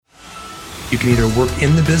You can either work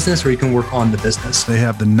in the business or you can work on the business. They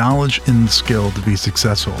have the knowledge and the skill to be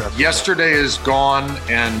successful. Yesterday is gone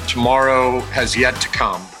and tomorrow has yet to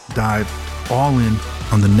come. Dive all in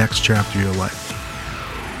on the next chapter of your life.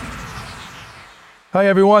 Hi,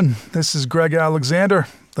 everyone. This is Greg Alexander,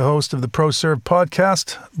 the host of the ProServe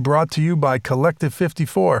podcast, brought to you by Collective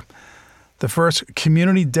 54, the first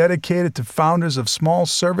community dedicated to founders of small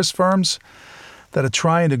service firms that are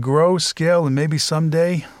trying to grow, scale, and maybe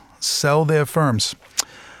someday sell their firms.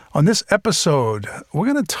 On this episode,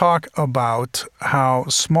 we're going to talk about how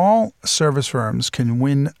small service firms can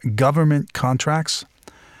win government contracts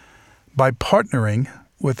by partnering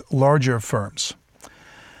with larger firms.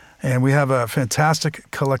 And we have a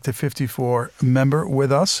fantastic Collective 54 member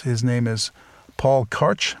with us. His name is Paul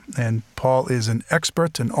Karch, and Paul is an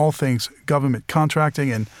expert in all things government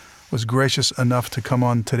contracting and was gracious enough to come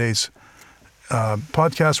on today's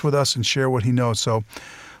podcast with us and share what he knows. So,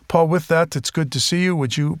 Paul, with that, it's good to see you.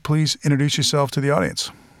 Would you please introduce yourself to the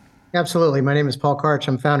audience? Absolutely. My name is Paul Karch.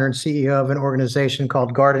 I'm founder and CEO of an organization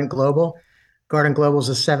called Guardant Global. Guardant Global is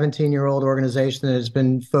a 17-year-old organization that has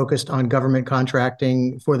been focused on government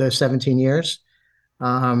contracting for those 17 years.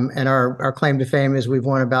 And our claim to fame is we've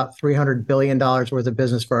won about $300 billion worth of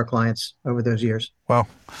business for our clients over those years. Wow.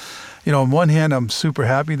 You know, on one hand, I'm super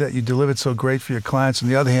happy that you delivered so great for your clients. On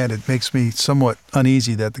the other hand, it makes me somewhat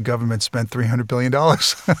uneasy that the government spent $300 billion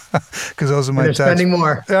because those are my taxes. They're spending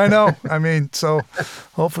more. I know. I mean, so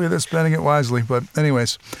hopefully they're spending it wisely. But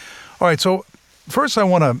anyways, all right. So first, I'm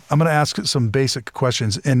going to ask some basic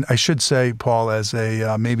questions. And I should say, Paul, as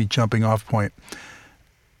a maybe jumping off point,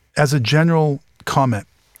 as a general comment,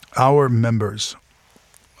 our members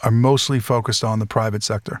are mostly focused on the private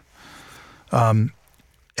sector.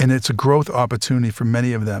 And it's a growth opportunity for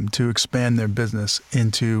many of them to expand their business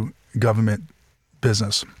into government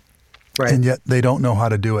business. Right. And yet they don't know how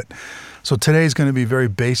to do it. So today is going to be very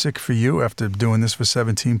basic for you after doing this for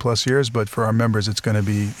 17 plus years, but for our members, it's going to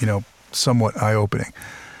be, somewhat eye-opening.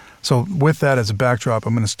 So with that as a backdrop,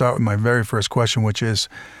 I'm going to start with my very first question, which is,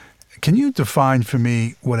 can you define for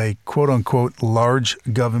me what a quote-unquote large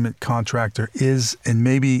government contractor is and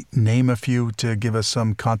maybe name a few to give us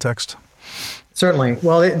some context? Certainly.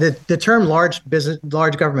 Well, the term large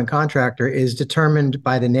government contractor is determined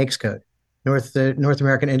by the NAICS code, the North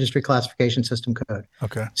American Industry Classification System code.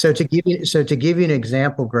 Okay. So to give you an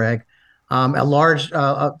example, Greg, a large,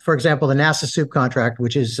 for example, the NASA SOUP contract,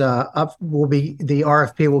 which is the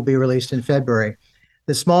RFP will be released in February.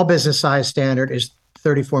 The small business size standard is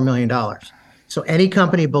 $34 million. So any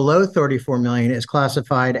company below $34 million is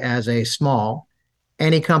classified as a small.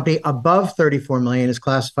 Any company above $34 million is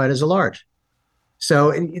classified as a large.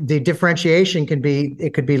 So the differentiation could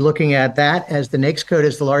be looking at that as the NAICS code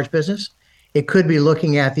as the large business. It could be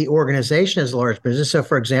looking at the organization as a large business. So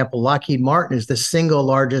for example, Lockheed Martin is the single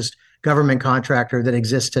largest government contractor that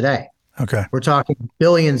exists today. Okay. We're talking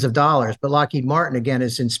billions of dollars, but Lockheed Martin, again,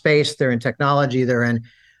 is in space, they're in technology, they're in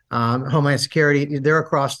Homeland Security, they're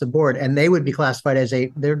across the board, and they would be classified as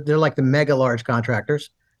they're like the mega large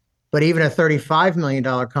contractors. But even a $35 million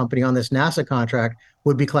company on this NASA contract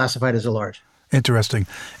would be classified as a large. Interesting.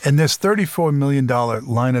 And this $34 million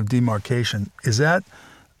line of demarcation, is that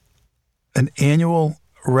an annual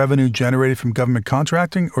revenue generated from government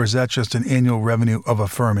contracting, or is that just an annual revenue of a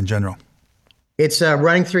firm in general? It's a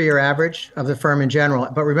running 3-year average of the firm in general.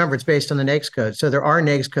 But remember, it's based on the NAICS code. So there are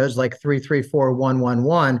NAICS codes like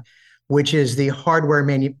 334111, which is the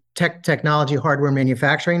technology hardware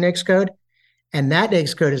manufacturing NAICS code. And that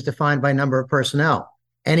NAICS code is defined by number of personnel.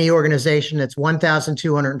 Any organization that's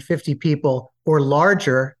 1,250 people or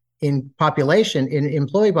larger in population, in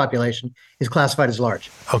employee population, is classified as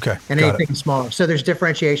large. Okay. And anything smaller. So there's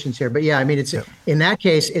differentiations here. But yeah, I mean, in that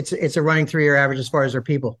case, it's a running 3-year average as far as their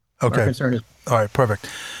people are concerned. All right, perfect.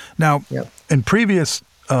 Now, in previous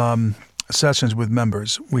sessions with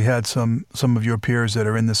members, we had some of your peers that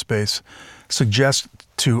are in this space suggest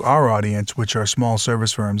to our audience, which are small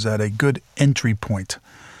service firms, that a good entry point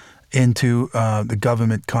into the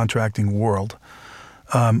government contracting world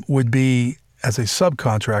would be as a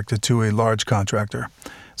subcontractor to a large contractor.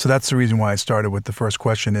 So that's the reason why I started with the first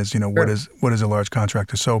question is, Sure. what is a large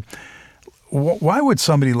contractor? So why would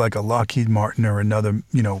somebody like a Lockheed Martin or another,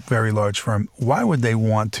 very large firm, why would they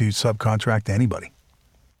want to subcontract to anybody?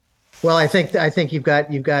 Well, I think you've got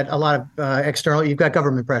a lot of you've got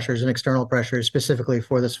government pressures and external pressures specifically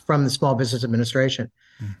for this from the Small Business Administration.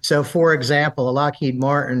 So, for example, a Lockheed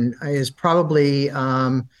Martin is probably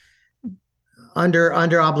under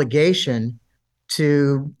obligation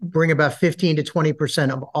to bring about 15 to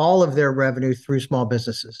 20% of all of their revenue through small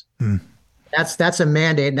businesses. That's a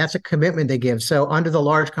mandate, and that's a commitment they give. So under the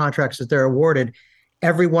large contracts that they're awarded,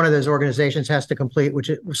 every one of those organizations has to complete, which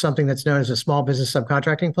is something that's known as a small business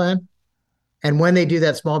subcontracting plan. And when they do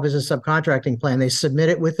that small business subcontracting plan, they submit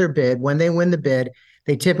it with their bid. When they win the bid,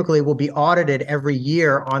 they typically will be audited every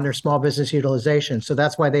year on their small business utilization. So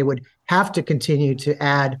that's why they would have to continue to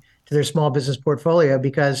add to their small business portfolio,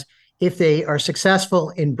 because if they are successful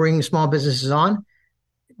in bringing small businesses on,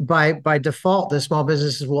 by default, the small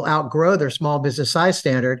businesses will outgrow their small business size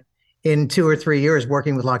standard in 2 or 3 years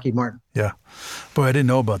working with Lockheed Martin. Yeah. Boy, I didn't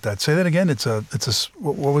know about that. Say that again.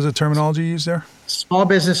 What was the terminology you used there? Small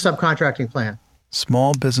business subcontracting plan.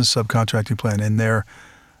 Small business subcontracting plan. And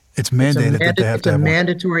it's mandated that they have to have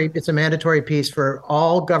one. It's a mandatory piece for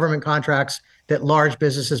all government contracts that large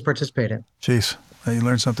businesses participate in. Jeez, you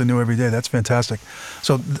learn something new every day. That's fantastic.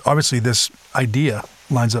 So obviously this idea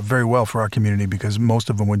lines up very well for our community, because most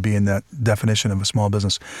of them would be in that definition of a small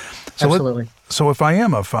business. So Absolutely. So if I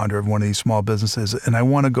am a founder of one of these small businesses and I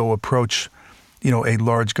want to go approach, a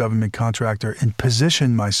large government contractor and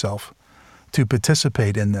position myself to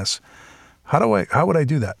participate in this, how would I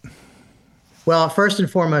do that? Well, first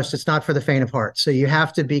and foremost, it's not for the faint of heart. So you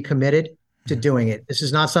have to be committed to doing it. This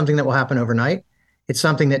is not something that will happen overnight. It's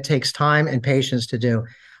something that takes time and patience to do.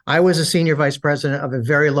 I was a senior vice president of a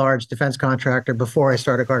very large defense contractor before I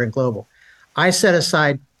started Guardant Global. I set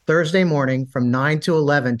aside Thursday morning from 9 to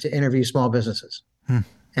 11 to interview small businesses.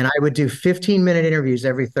 And I would do 15-minute interviews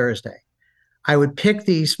every Thursday. I would pick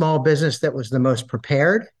the small business that was the most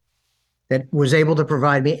prepared, that was able to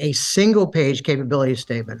provide me a single-page capability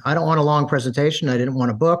statement. I don't want a long presentation. I didn't want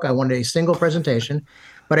a book. I wanted a single presentation.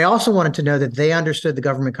 But I also wanted to know that they understood the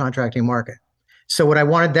government contracting market. So what I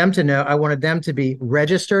wanted them to know, I wanted them to be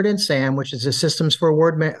registered in SAM, which is the Systems for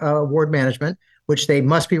Award Management, which they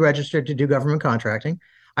must be registered to do government contracting.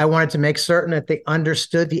 I wanted to make certain that they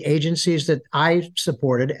understood the agencies that I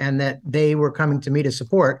supported and that they were coming to me to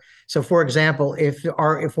support. So, for example, if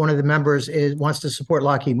one of the members wants to support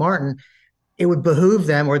Lockheed Martin, it would behoove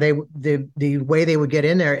them, or the way they would get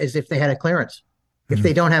in there is if they had a clearance. If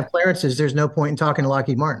they don't have clearances, there's no point in talking to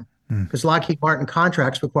Lockheed Martin, because Lockheed Martin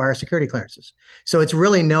contracts require security clearances. So it's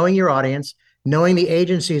really knowing your audience, knowing the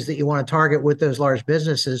agencies that you want to target with those large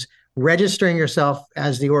businesses, registering yourself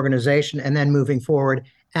as the organization, and then moving forward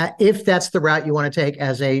if that's the route you want to take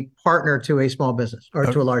as a partner to a small business or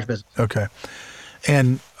to a large business. Okay.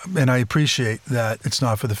 And I appreciate that it's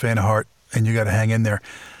not for the faint of heart and you got to hang in there.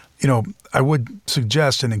 I would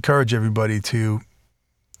suggest and encourage everybody to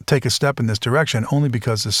take a step in this direction, only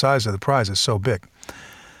because the size of the prize is so big.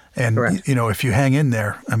 And, Correct. If you hang in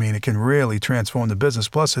there, it can really transform the business.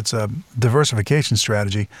 Plus, it's a diversification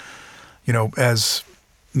strategy. As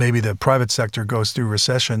maybe the private sector goes through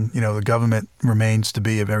recession, the government remains to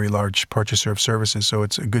be a very large purchaser of services. So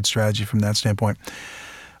it's a good strategy from that standpoint.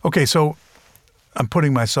 Okay, so I'm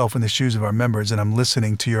putting myself in the shoes of our members, and I'm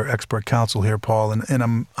listening to your expert counsel here, Paul, and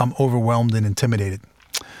I'm overwhelmed and intimidated.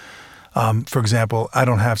 For example, I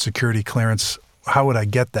don't have security clearance. How would I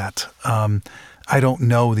get that? I don't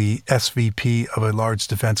know the SVP of a large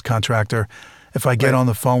defense contractor. If I get on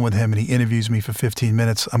the phone with him and he interviews me for 15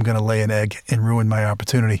 minutes, I'm going to lay an egg and ruin my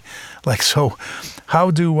opportunity. So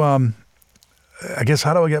how do I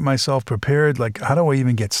get myself prepared? How do I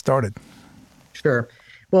even get started? Sure.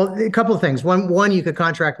 Well, a couple of things. One, you could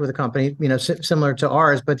contract with a company, similar to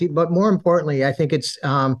ours, but more importantly, I think it's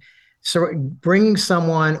so bringing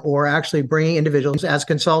someone, or actually bringing individuals as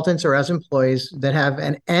consultants or as employees that have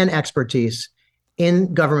an expertise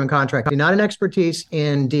in government contracting, not an expertise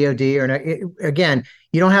in DoD, again,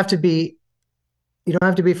 you don't have to be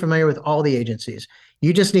familiar with all the agencies.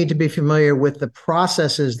 You just need to be familiar with the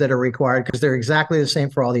processes that are required, because they're exactly the same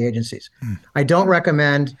for all the agencies. I don't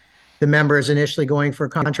recommend the members initially going for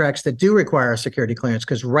contracts that do require a security clearance,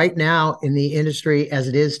 because right now in the industry as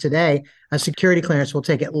it is today, a security clearance will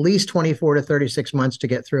take at least 24 to 36 months to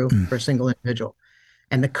get through for a single individual.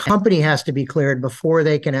 And the company has to be cleared before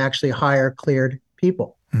they can actually hire cleared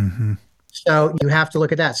people. Mm-hmm. So you have to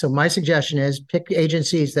look at that. So my suggestion is pick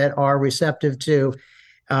agencies that are receptive to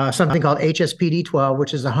something called HSPD 12,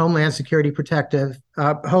 which is a Homeland Security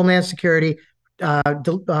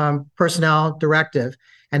Personnel Directive.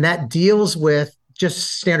 And that deals with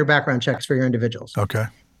just standard background checks for your individuals. Okay.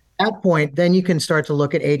 At that point, then you can start to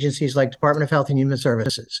look at agencies like Department of Health and Human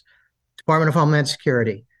Services, Department of Homeland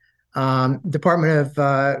Security, Department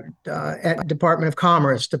of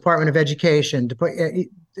Commerce, Department of Education,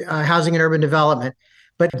 Housing and Urban Development.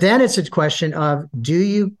 But then it's a question of, do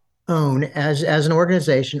you own, as an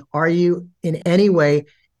organization, are you in any way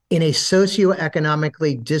in a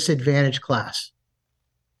socioeconomically disadvantaged class?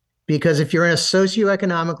 Because if you're in a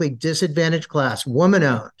socioeconomically disadvantaged class,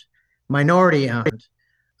 woman-owned, minority-owned,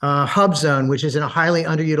 hub zone, which is in a highly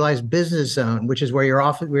underutilized business zone, which is where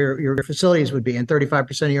where your facilities would be, and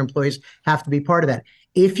 35% of your employees have to be part of that.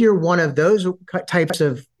 If you're one of those types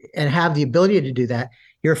of and have the ability to do that,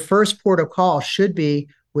 your first port of call should be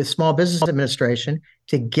with Small Business Administration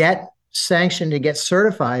to get sanctioned, to get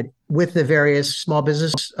certified with the various small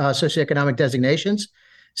business socioeconomic designations.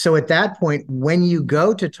 So at that point, when you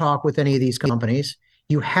go to talk with any of these companies,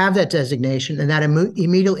 you have that designation, and that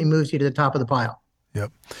immediately moves you to the top of the pile.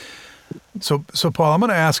 Yep. So Paul, I'm going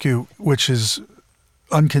to ask you, which is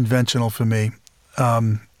unconventional for me,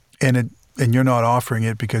 and you're not offering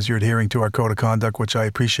it because you're adhering to our code of conduct, which I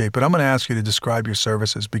appreciate, but I'm going to ask you to describe your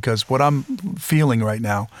services, because what I'm feeling right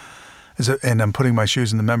now is and I'm putting my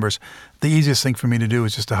shoes in the members, the easiest thing for me to do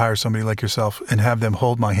is just to hire somebody like yourself and have them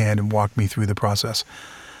hold my hand and walk me through the process.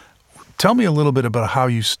 Tell me a little bit about how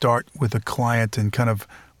you start with a client and kind of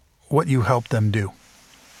what you help them do.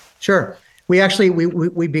 Sure. We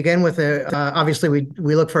begin with obviously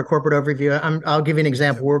we look for a corporate overview. I'll give you an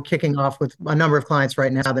example. We're kicking off with a number of clients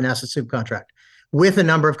right now, the NASA Soup contract, with a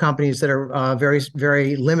number of companies that are very,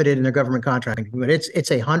 very limited in their government contracting. But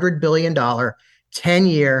it's a $100 billion,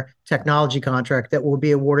 10-year technology contract that will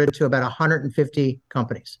be awarded to about 150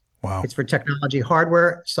 companies. Wow. It's for technology,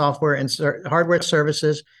 hardware, software, and hardware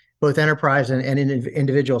services, both enterprise and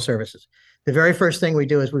individual services. The very first thing we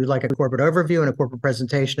do is we like a corporate overview and a corporate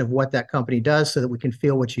presentation of what that company does so that we can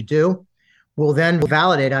feel what you do. We'll then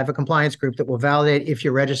validate. I have a compliance group that will validate if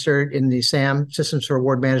you're registered in the SAM, Systems for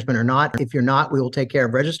Award Management, or not. If you're not, we will take care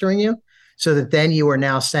of registering you so that then you are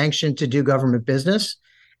now sanctioned to do government business.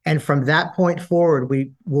 And from that point forward, we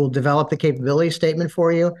will develop the capability statement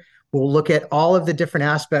for you. We'll look at all of the different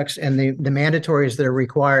aspects and the mandatories that are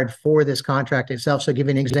required for this contract itself. So I'll give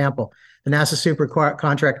you an example. The NASA Super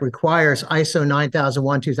contract requires ISO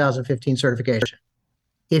 9001-2015 certification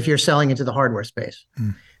if you're selling into the hardware space.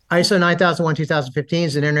 ISO 9001-2015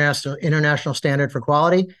 is an international standard for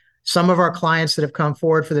quality. Some of our clients that have come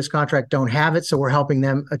forward for this contract don't have it, so we're helping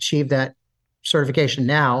them achieve that certification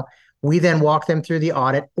now. We then walk them through the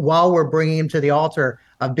audit while we're bringing them to the altar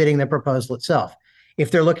of bidding the proposal itself.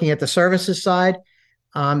 If they're looking at the services side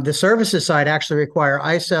actually require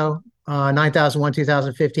ISO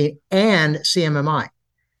 9001-2015 and CMMI.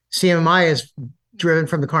 CMMI is driven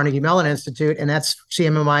from the Carnegie Mellon Institute, and that's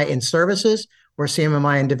CMMI in services or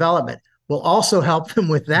CMMI in development. We'll also help them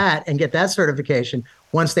with that and get that certification.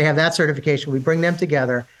 Once they have that certification, we bring them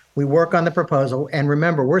together, we work on the proposal. And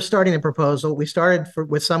remember, we're starting the proposal. We started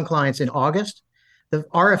with some clients in August. The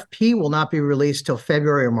RFP will not be released till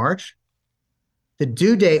February or March. The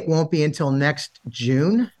due date won't be until next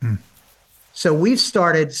June. So we've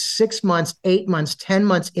started 6 months, 8 months, 10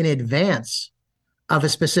 months in advance of a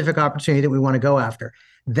specific opportunity that we want to go after.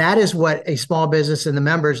 That is what a small business and the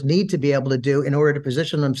members need to be able to do in order to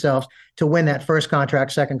position themselves to win that first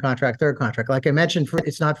contract, second contract, third contract. Like I mentioned,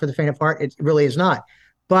 it's not for the faint of heart. It really is not.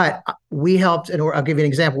 But we helped, and I'll give you an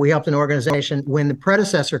example. We helped an organization win the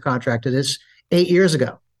predecessor contract to this 8 years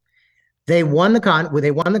ago. They won the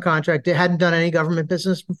contract. They hadn't done any government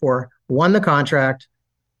business before, won the contract,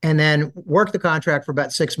 and then worked the contract for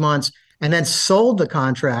about 6 months, and then sold the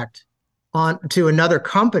contract on to another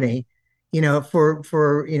company,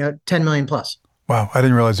 for 10 million plus. Wow, I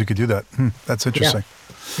didn't realize you could do that. That's interesting.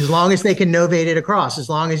 Yeah. As long as they can novate it across, as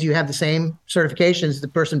long as you have the same certifications, the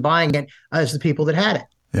person buying it as the people that had it.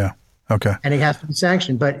 Yeah. Okay. And it has to be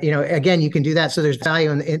sanctioned. But again, you can do that. So there's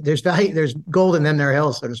value, and there's gold in them there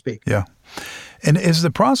hills, so to speak. Yeah. And is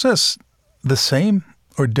the process the same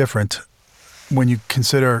or different when you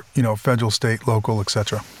consider, federal, state, local, et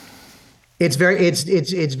cetera? It's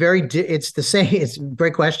the same. It's a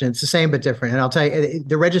great question. It's the same, but different. And I'll tell you,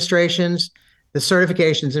 the registrations, the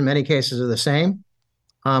certifications in many cases are the same.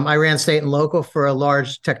 I ran state and local for a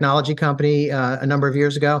large technology company a number of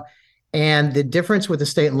years ago. And the difference with the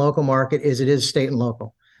state and local market is it is state and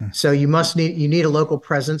local. So you need a local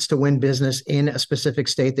presence to win business in a specific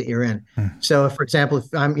state that you're in. So for example,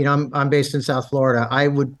 if I'm based in South Florida, I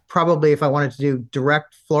would probably, if I wanted to do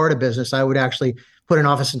direct Florida business, I would actually put an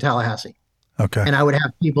office in Tallahassee. Okay. And I would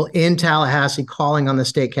have people in Tallahassee calling on the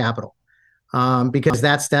state capital. Because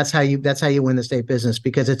that's how you win the state business,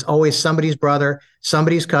 because it's always somebody's brother,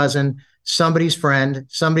 somebody's cousin, somebody's friend,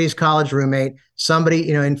 somebody's college roommate,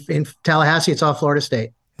 somebody, in Tallahassee, it's all Florida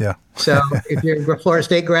State. Yeah. So if you're a Florida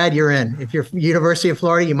State grad, you're in. If you're University of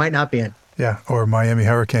Florida, you might not be in. Yeah. Or Miami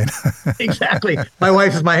Hurricane. Exactly. My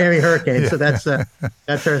wife is Miami Hurricane. Yeah. So that's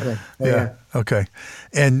her thing. Yeah. Okay.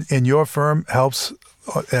 And your firm helps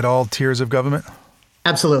at all tiers of government?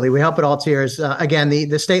 Absolutely. We help at all tiers. Again,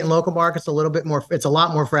 the state and local market's a little bit more, it's a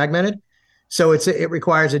lot more fragmented. So it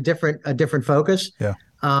requires a different focus. Yeah.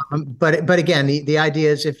 But again, the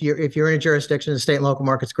idea is if you're in a jurisdiction, the state and local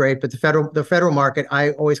market's great, but the federal market,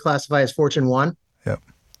 I always classify as Fortune 1. Yep.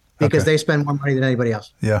 Because Okay. they spend more money than anybody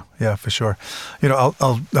else. Yeah, for sure.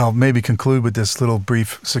 I'll maybe conclude with this little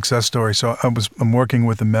brief success story. So I'm working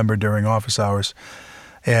with a member during office hours,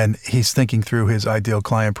 and he's thinking through his ideal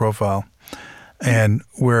client profile, and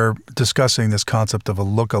we're discussing this concept of a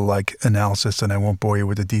look-alike analysis. And I won't bore you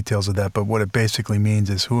with the details of that, but what it basically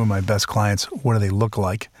means is, who are my best clients? What do they look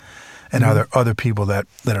like? And are there other people that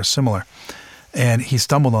are similar? And he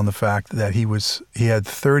stumbled on the fact that he had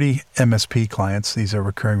 30 MSP clients. These are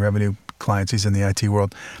recurring revenue clients. He's in the IT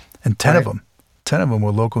world. And 10 of them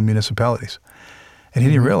were local municipalities. And he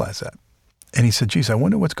didn't realize that. And he said, geez, I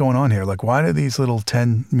wonder what's going on here. Like, why do these little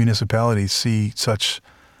 10 municipalities see such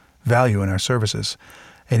value in our services?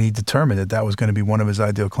 And he determined that was going to be one of his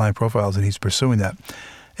ideal client profiles, and he's pursuing that.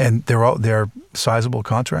 And they're sizable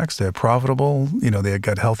contracts. They're profitable. They've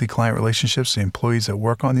got healthy client relationships. The employees that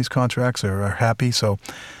work on these contracts are happy. So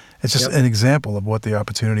it's just an example of what the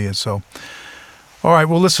opportunity is. So, all right.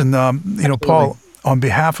 Well, listen, Paul, on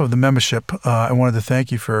behalf of the membership, I wanted to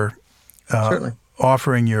thank you for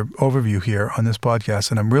offering your overview here on this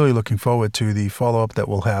podcast. And I'm really looking forward to the follow-up that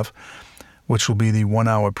we'll have, which will be the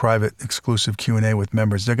 1-hour private exclusive Q&A with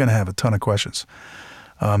members. They're going to have a ton of questions.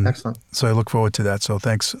 Excellent. So I look forward to that. So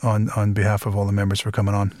thanks on behalf of all the members for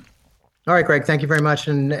coming on. All right, Greg. Thank you very much,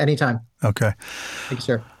 and anytime. Okay. Thank you,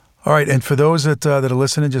 sir. All right. And for those that are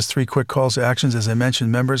listening, just 3 quick calls to actions. As I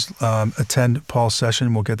mentioned, members, attend Paul's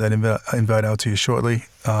session. We'll get that invite out to you shortly.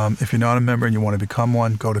 If you're not a member and you want to become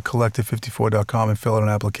one, go to collective54.com and fill out an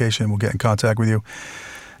application. We'll get in contact with you.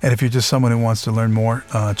 And if you're just someone who wants to learn more,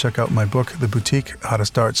 check out my book, The Boutique, How to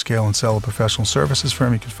Start, Scale, and Sell a Professional Services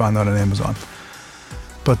Firm. You can find that on Amazon.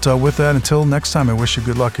 But with that, until next time, I wish you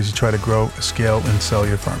good luck as you try to grow, scale, and sell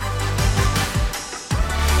your firm.